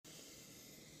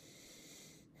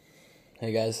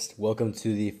Hey guys, welcome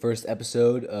to the first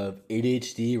episode of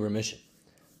ADHD Remission.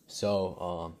 If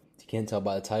you can't tell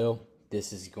by the title,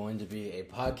 this is going to be a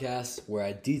podcast where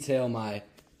I detail my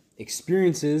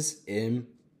experiences in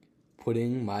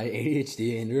putting my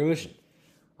ADHD into remission.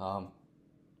 I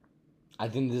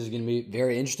think this is going to be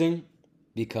very interesting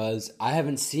because I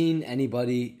haven't seen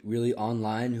anybody really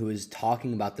online who is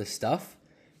talking about this stuff.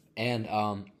 And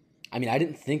I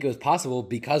didn't think it was possible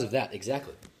because of that,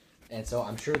 exactly. And so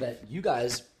I'm sure that you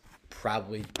guys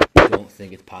probably don't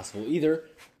think it's possible either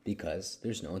because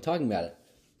there's no one talking about it.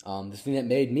 The thing that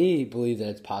made me believe that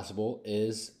it's possible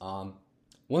is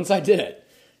once I did it.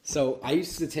 So I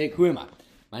used to take, who am I?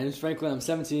 My name is Franklin. I'm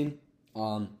 17.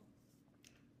 Classic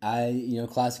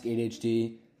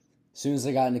ADHD. As soon as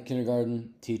I got into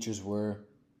kindergarten, teachers were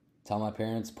telling my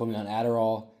parents, put me on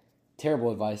Adderall.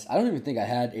 Terrible advice. I don't even think I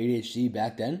had ADHD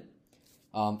back then.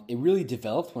 It really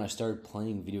developed when I started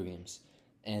playing video games.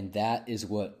 And that is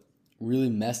what really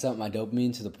messed up my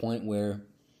dopamine to the point where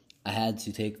I had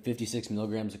to take 56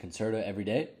 milligrams of Concerta every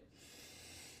day,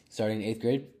 starting in 8th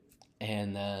grade.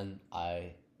 And then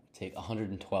I take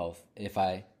 112 if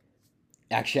I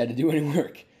actually had to do any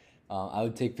work. I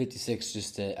would take 56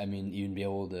 just to, even be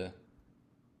able to,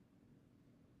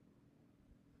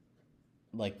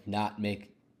 not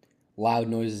make loud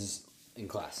noises in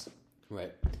class.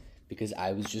 Right. Because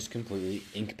I was just completely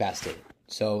incapacitated.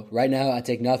 So right now I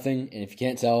take nothing, and if you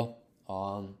can't tell,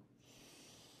 I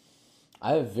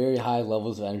have very high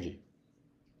levels of energy,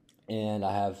 and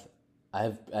I have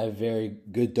very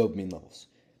good dopamine levels.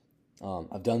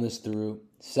 I've done this through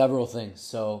several things.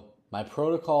 So my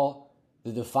protocol,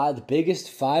 the biggest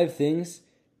 5 things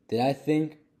that I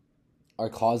think are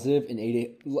causative in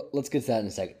ADHD. Let's get to that in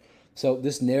a second. So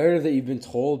this narrative that you've been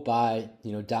told by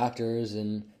doctors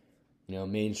and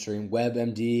mainstream,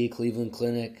 WebMD, Cleveland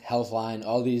Clinic, Healthline,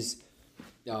 all these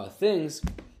things,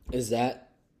 is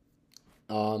that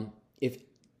if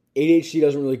ADHD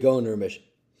doesn't really go into remission,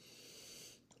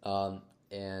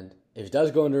 and if it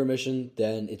does go into remission,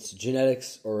 then it's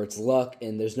genetics or it's luck,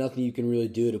 and there's nothing you can really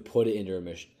do to put it into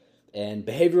remission. And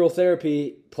behavioral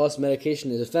therapy plus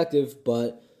medication is effective,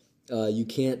 but you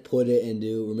can't put it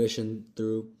into remission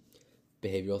through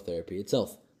behavioral therapy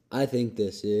itself. I think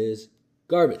this is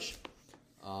garbage.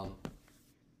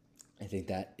 I think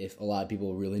that if a lot of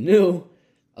people really knew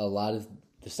a lot of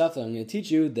the stuff that I'm going to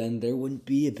teach you, then there wouldn't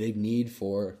be a big need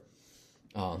for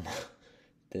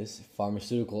this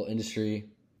pharmaceutical industry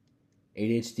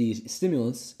ADHD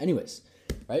stimulants anyways,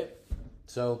 right?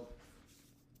 So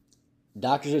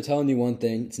doctors are telling you one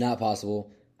thing, it's not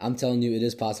possible. I'm telling you it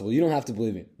is possible. You don't have to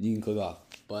believe me. You can click off.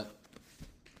 But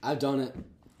I've done it.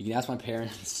 You can ask my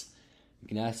parents. You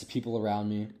can ask the people around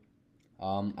me.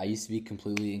 I used to be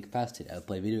completely incapacitated. I would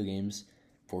play video games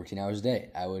 14 hours a day.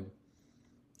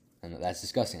 And that's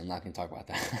disgusting. I'm not going to talk about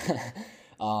that.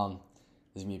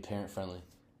 This is me parent friendly.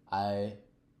 I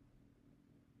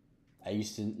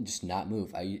used to just not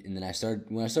move. When I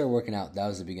started working out, that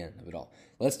was the beginning of it all.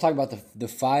 Let's talk about the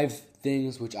 5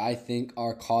 things which I think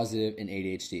are causative in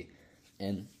ADHD.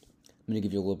 And I'm going to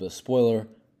give you a little bit of spoiler.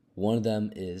 One of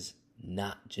them is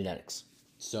not genetics.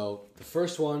 So the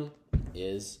first one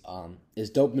is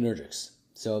dopaminergics.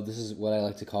 So this is what I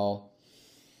like to call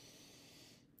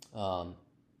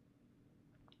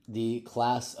the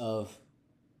class of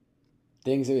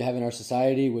things that we have in our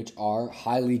society which are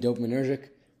highly dopaminergic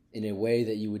in a way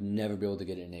that you would never be able to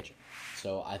get it in nature.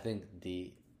 So I think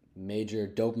the major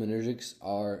dopaminergics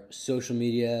are social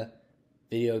media,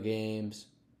 video games,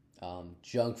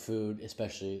 junk food,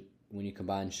 especially when you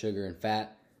combine sugar and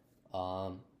fat.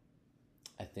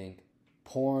 I think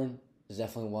porn is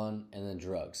definitely one, and then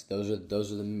drugs. Those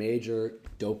are the major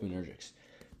dopaminergics.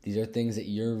 These are things that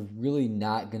you're really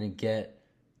not going to get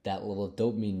that level of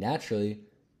dopamine naturally,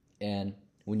 and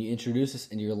when you introduce this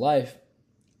into your life,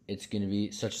 it's going to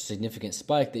be such a significant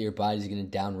spike that your body's going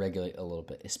to downregulate a little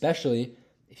bit, especially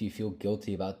if you feel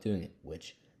guilty about doing it,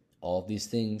 which all of these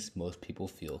things most people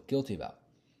feel guilty about.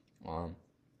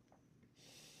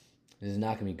 This is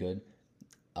not going to be good.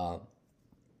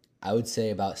 I would say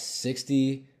about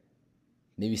 60,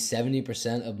 maybe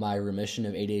 70% of my remission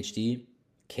of ADHD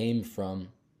came from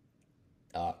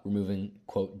removing,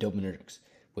 quote, dopaminergics,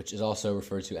 which is also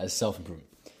referred to as self-improvement.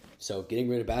 So getting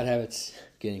rid of bad habits,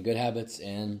 getting good habits,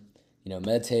 and,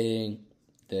 meditating,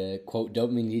 the, quote,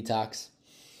 dopamine detox.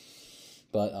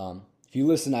 But if you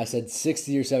listen, I said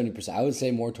 60 or 70%. I would say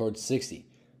more towards 60.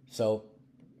 So,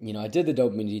 I did the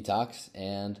dopamine detox,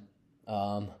 and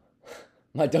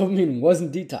my dopamine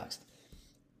wasn't detoxed.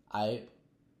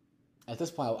 At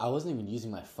this point, I wasn't even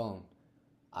using my phone.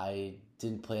 I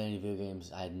didn't play any video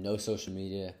games. I had no social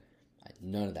media.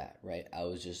 None of that, right? I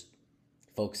was just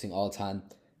focusing all the time,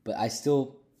 but I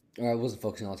wasn't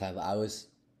focusing all the time, but I was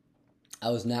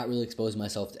not really exposing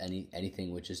myself to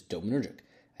anything which is dopaminergic.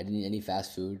 I didn't eat any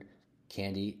fast food,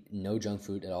 candy, no junk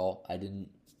food at all. I didn't,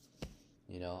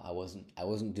 I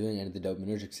wasn't doing any of the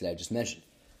dopaminergics that I just mentioned,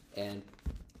 and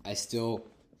I still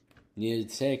needed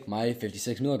to take my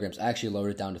 56 milligrams. I actually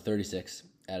lowered it down to 36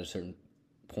 at a certain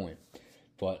point,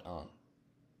 but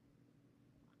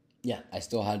I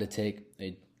still had to take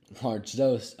a large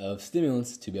dose of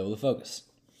stimulants to be able to focus.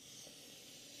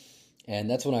 And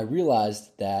that's when I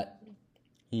realized that,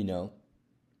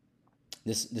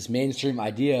 this mainstream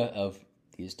idea of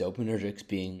these dopaminergics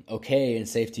being okay and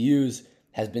safe to use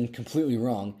has been completely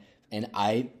wrong. And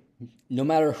no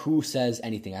matter who says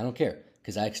anything, I don't care,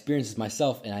 because I experienced this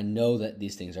myself and I know that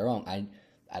these things are wrong. I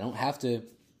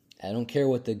don't care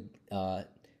what the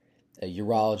a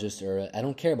urologist I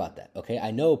don't care about that. Okay,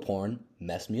 I know porn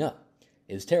messed me up.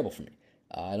 It was terrible for me.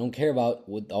 I don't care about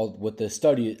what the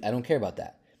study. I don't care about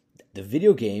that. The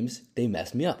video games, they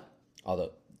messed me up.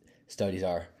 Although studies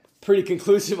are pretty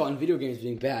conclusive on video games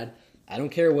being bad. I don't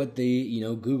care what the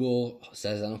Google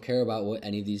says. I don't care about what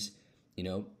any of these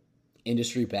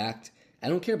industry backed. I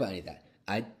don't care about any of that.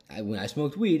 When I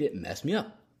smoked weed, it messed me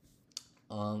up.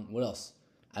 What else?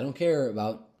 I don't care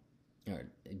about.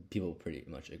 People pretty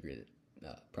much agree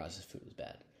that processed food is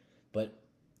bad, but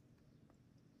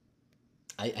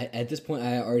I at this point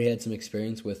I already had some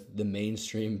experience with the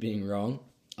mainstream being wrong,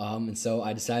 and so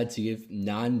I decided to give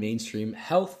non-mainstream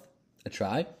health a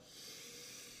try,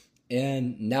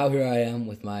 and now here I am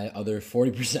with my other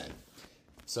 40%.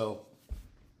 So,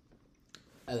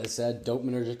 as I said,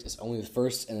 dopaminergic is only the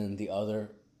first, and then the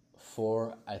other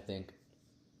 4 I think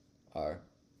are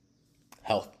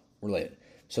health related.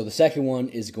 So the second one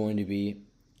is going to be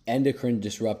endocrine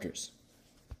disruptors.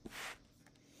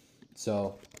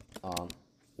 So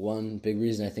one big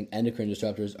reason I think endocrine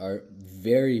disruptors are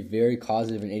very, very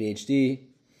causative in ADHD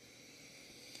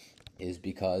is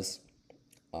because,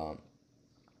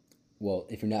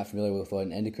 if you're not familiar with what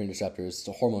an endocrine disruptor is, it's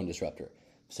a hormone disruptor.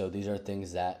 So these are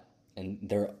things that, and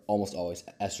they're almost always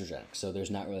estrogenic. So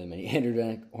there's not really many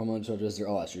androgenic hormone disruptors, they're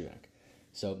all estrogenic.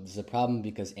 So this is a problem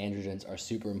because androgens are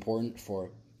super important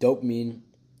for dopamine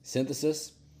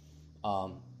synthesis.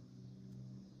 I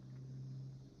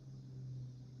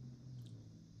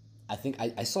think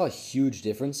I saw a huge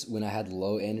difference when I had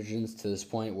low androgens to this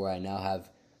point where I now have,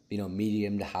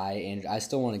 medium to high androgens. I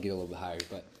still want to get a little bit higher,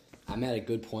 but I'm at a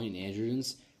good point in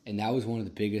androgens, and that was one of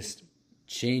the biggest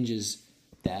changes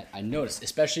that I noticed,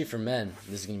 especially for men.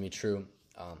 This is going to be true.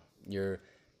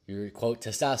 Your quote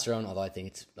testosterone, although I think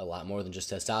it's a lot more than just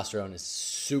testosterone, is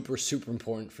super, super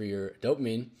important for your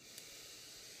dopamine.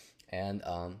 And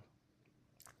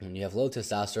when you have low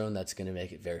testosterone, that's going to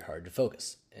make it very hard to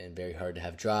focus and very hard to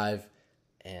have drive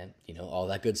and, all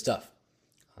that good stuff.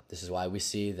 This is why we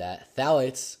see that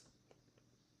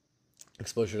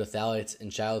exposure to phthalates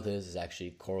in childhood is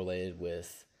actually correlated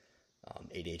with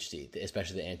ADHD,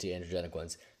 especially the anti-androgenic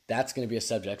ones. That's going to be a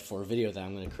subject for a video that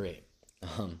I'm going to create.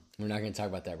 We're not going to talk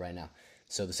about that right now.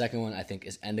 So the second one, I think,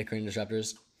 is endocrine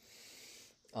disruptors.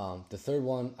 The third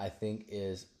one, I think,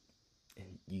 is,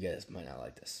 and you guys might not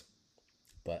like this,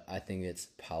 but I think it's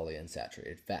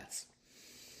polyunsaturated fats.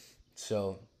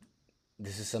 So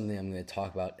this is something I'm going to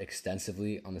talk about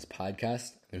extensively on this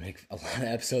podcast. I'm going to make a lot of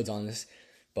episodes on this,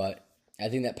 but I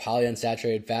think that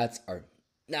polyunsaturated fats are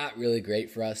not really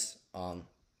great for us, and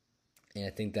I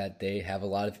think that they have a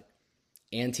lot of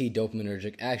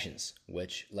anti-dopaminergic actions,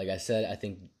 which, like I said, I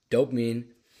think a dopamine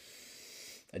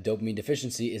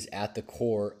deficiency is at the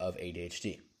core of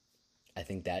ADHD. I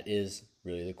think that is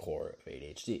really the core of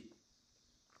ADHD.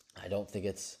 I don't think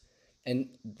it's an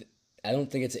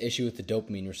issue with the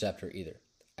dopamine receptor either.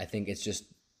 I think it's just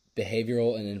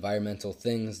behavioral and environmental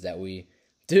things that we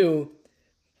do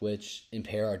which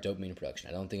impair our dopamine production.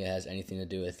 I don't think it has anything to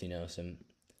do with, some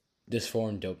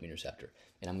dysformed dopamine receptor.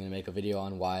 And I'm going to make a video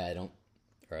on an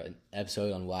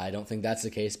episode on why I don't think that's the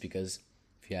case, because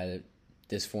if you had a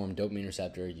dysformed dopamine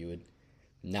receptor, you would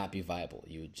not be viable.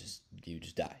 You would just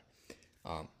die.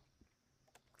 I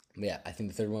think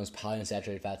the third one is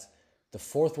polyunsaturated fats. The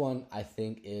fourth one, I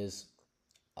think, is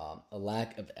a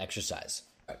lack of exercise.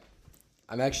 All right.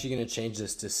 I'm actually going to change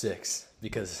this to 6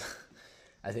 because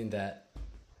I think that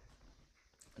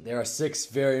there are 6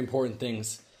 very important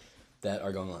things that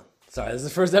are going on. Sorry, this is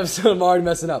the first episode. I'm already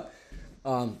messing up.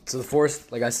 So the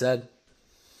fourth, like I said,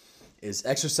 is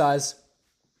exercise.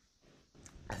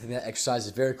 I think that exercise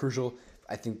is very crucial.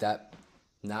 I think a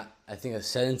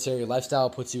sedentary lifestyle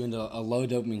puts you into a low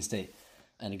dopamine state.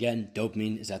 And again,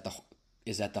 dopamine is at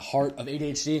the heart of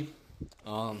ADHD.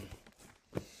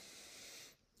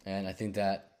 And I think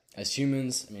that as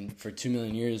humans, I mean, for 2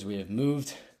 million years we have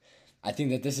moved. I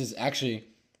think that this is actually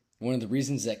one of the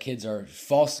reasons that kids are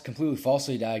completely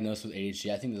falsely diagnosed with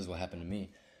ADHD. I think this is what happened to me,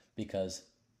 because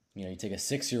you take a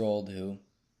 6-year-old who,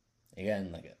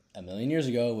 again, like a million years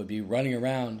ago, would be running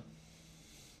around,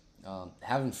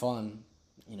 having fun,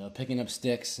 picking up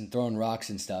sticks and throwing rocks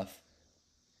and stuff,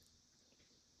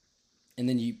 and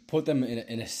then you put them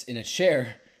in a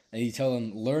chair and you tell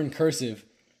them learn cursive,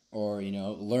 or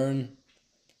learn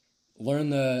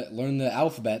the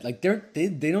alphabet. Like they're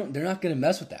not gonna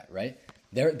mess with that, right?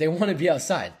 They want to be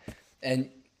outside, and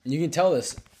you can tell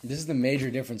this. This is the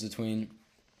major difference between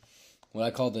what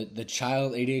I call the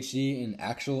child ADHD and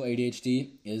actual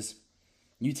ADHD. Is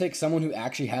you take someone who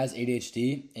actually has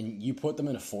ADHD and you put them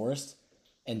in a forest,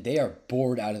 and they are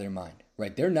bored out of their mind,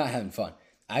 right? They're not having fun.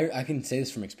 I can say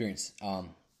this from experience.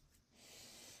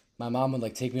 My mom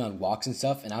would take me on walks and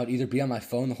stuff, and I would either be on my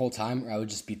phone the whole time, or I would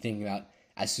just be thinking about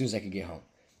as soon as I could get home.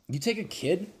 You take a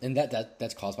kid, and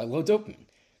that's caused by low dopamine.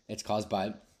 It's caused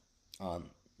by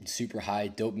super high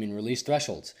dopamine release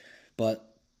thresholds.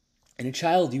 But in a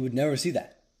child, you would never see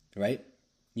that, right?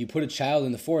 You put a child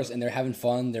in the forest, and they're having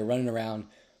fun, they're running around,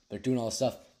 they're doing all this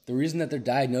stuff. The reason that they're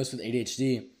diagnosed with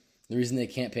ADHD, the reason they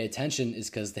can't pay attention, is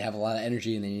because they have a lot of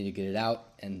energy and they need to get it out,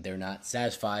 and they're not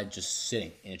satisfied just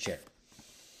sitting in a chair.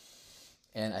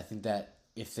 And I think that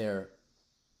if they're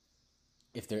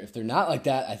not like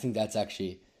that, I think that's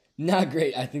actually not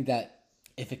great. I think that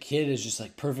if a kid is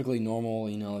just perfectly normal,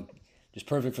 just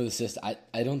perfect for the system,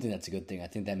 I don't think that's a good thing. I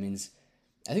think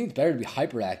it's better to be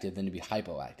hyperactive than to be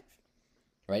hypoactive,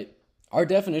 right? Our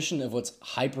definition of what's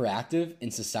hyperactive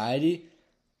in society,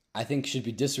 I think, should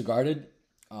be disregarded,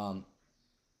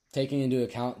 taking into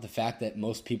account the fact that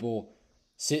most people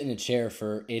sit in a chair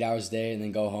for 8 hours a day and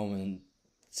then go home and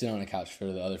sit on a couch for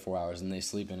the other 4 hours, and they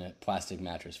sleep in a plastic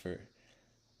mattress for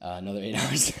another 8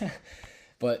 hours.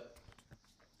 But,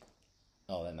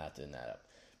 that math didn't add up.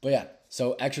 But yeah,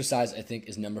 so exercise, I think,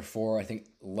 is number 4. I think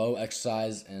low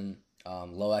exercise and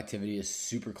low activity is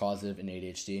super causative in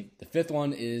ADHD. The 5th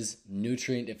one is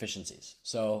nutrient deficiencies.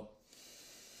 So,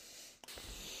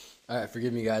 all right,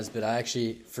 forgive me, guys, but I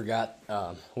actually forgot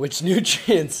which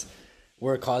nutrients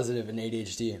were causative in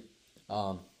ADHD.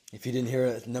 If you didn't hear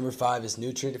it, number 5 is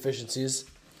nutrient deficiencies.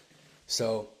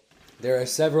 So there are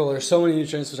so many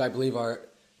nutrients which I believe are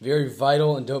very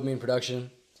vital in dopamine production.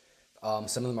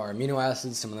 Some of them are amino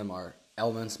acids, some of them are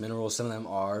elements, minerals, some of them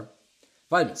are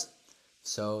vitamins.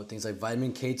 So things like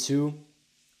vitamin K2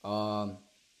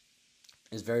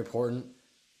 is very important.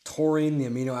 Taurine, the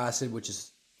amino acid, which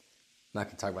is, I'm not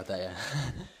going to talk about that yet,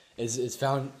 is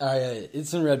found,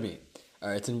 it's in red meat. All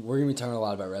right, we're going to be talking a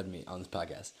lot about red meat on this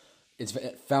podcast. It's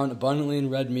found abundantly in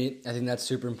red meat. I think that's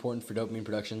super important for dopamine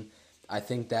production. I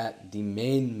think that the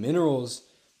main minerals,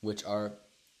 which are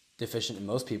deficient in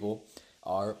most people,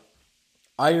 are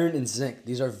iron and zinc.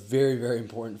 These are very, very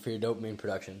important for your dopamine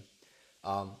production.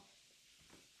 A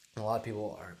lot of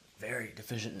people are very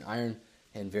deficient in iron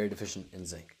and very deficient in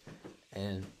zinc.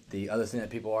 And the other thing that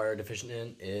people are deficient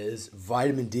in is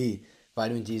vitamin D.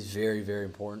 Vitamin D is very, very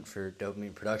important for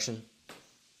dopamine production.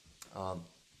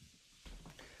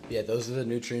 Yeah, those are the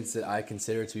nutrients that I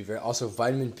consider to be very... Also,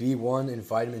 vitamin B1 and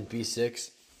vitamin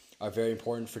B6 are very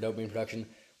important for dopamine production.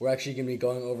 We're actually going to be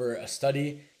going over a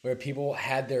study where people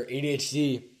had their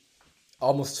ADHD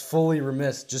almost fully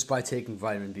remiss just by taking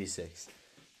vitamin B6.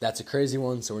 That's a crazy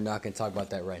one, so we're not going to talk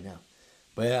about that right now.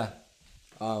 But yeah,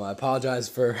 I apologize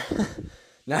for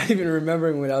not even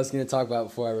remembering what I was going to talk about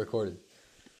before I recorded.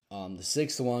 The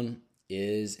 6th one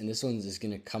is, and this one is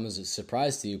going to come as a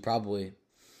surprise to you probably...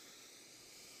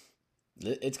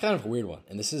 It's kind of a weird one,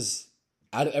 and this is,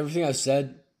 out of everything I've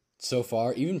said so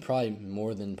far, even probably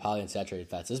more than polyunsaturated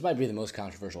fats, this might be the most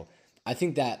controversial. I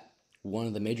think that one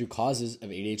of the major causes of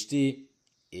ADHD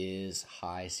is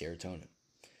high serotonin.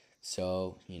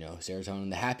 So,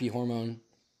 serotonin, the happy hormone,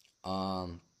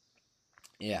 I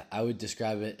would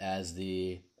describe it as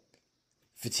the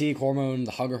fatigue hormone,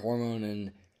 the hunger hormone,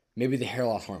 and maybe the hair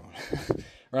loss hormone,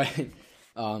 right?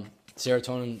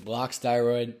 Serotonin blocks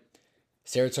thyroid.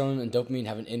 Serotonin and dopamine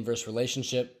have an inverse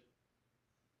relationship.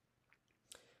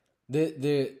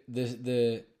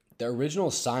 The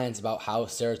original science about how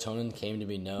serotonin came to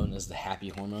be known as the happy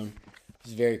hormone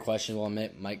is very questionable. I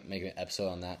might make an episode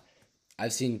on that.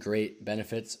 I've seen great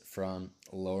benefits from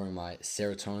lowering my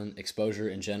serotonin exposure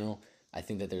in general. I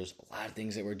think that there's a lot of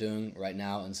things that we're doing right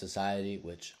now in society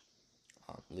which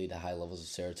lead to high levels of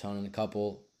serotonin. A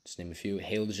couple, just name a few: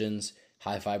 halogens,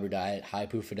 high fiber diet, high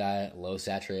PUFA diet, low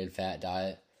saturated fat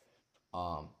diet.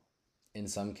 In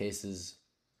some cases,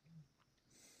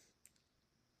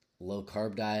 low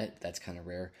carb diet. That's kind of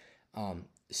rare.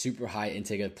 Super high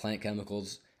intake of plant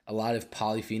chemicals. A lot of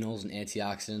polyphenols and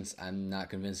antioxidants. I'm not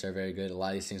convinced they're very good. A lot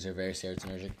of these things are very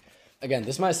serotonergic. Again,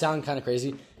 this might sound kind of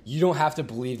crazy. You don't have to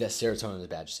believe that serotonin is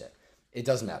bad. Just say it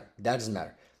doesn't matter. That doesn't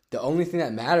matter. The only thing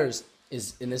that matters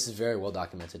is, and this is very well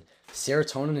documented,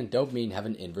 serotonin and dopamine have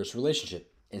an inverse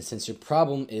relationship. And since your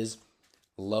problem is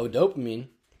low dopamine,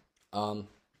 high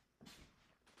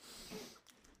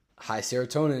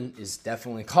serotonin is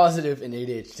definitely causative in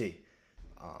ADHD.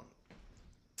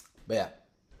 But yeah,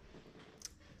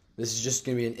 this is just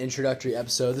going to be an introductory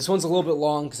episode. This one's a little bit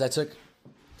long because I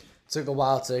took a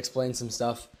while to explain some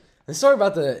stuff. Let's talk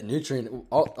about the nutrient.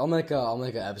 I'll make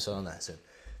an episode on that soon.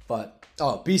 But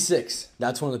B6,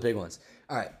 that's one of the big ones.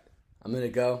 All right, I'm gonna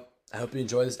go. I hope you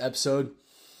enjoy this episode,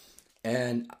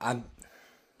 and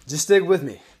just stick with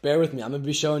me. Bear with me. I'm gonna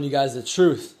be showing you guys the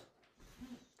truth.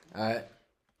 All right,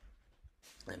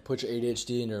 and put your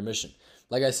ADHD into remission.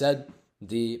 Like I said,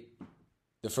 the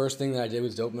first thing that I did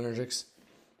was dopaminergics.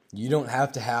 You don't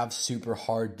have to have super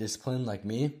hard discipline like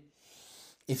me.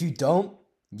 If you don't,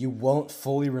 you won't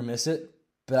fully remiss it,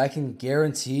 but I can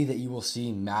guarantee that you will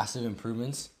see massive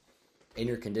improvements in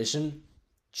your condition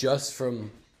just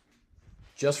from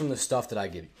the stuff that I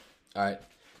give you. All right?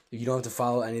 You don't have to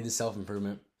follow any of the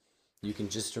self-improvement. You can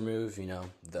just remove,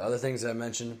 the other things that I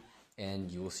mentioned,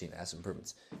 and you will see massive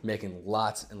improvements. Making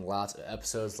lots and lots of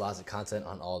episodes, lots of content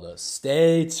on all those.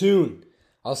 Stay tuned.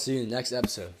 I'll see you in the next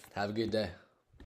episode. Have a good day.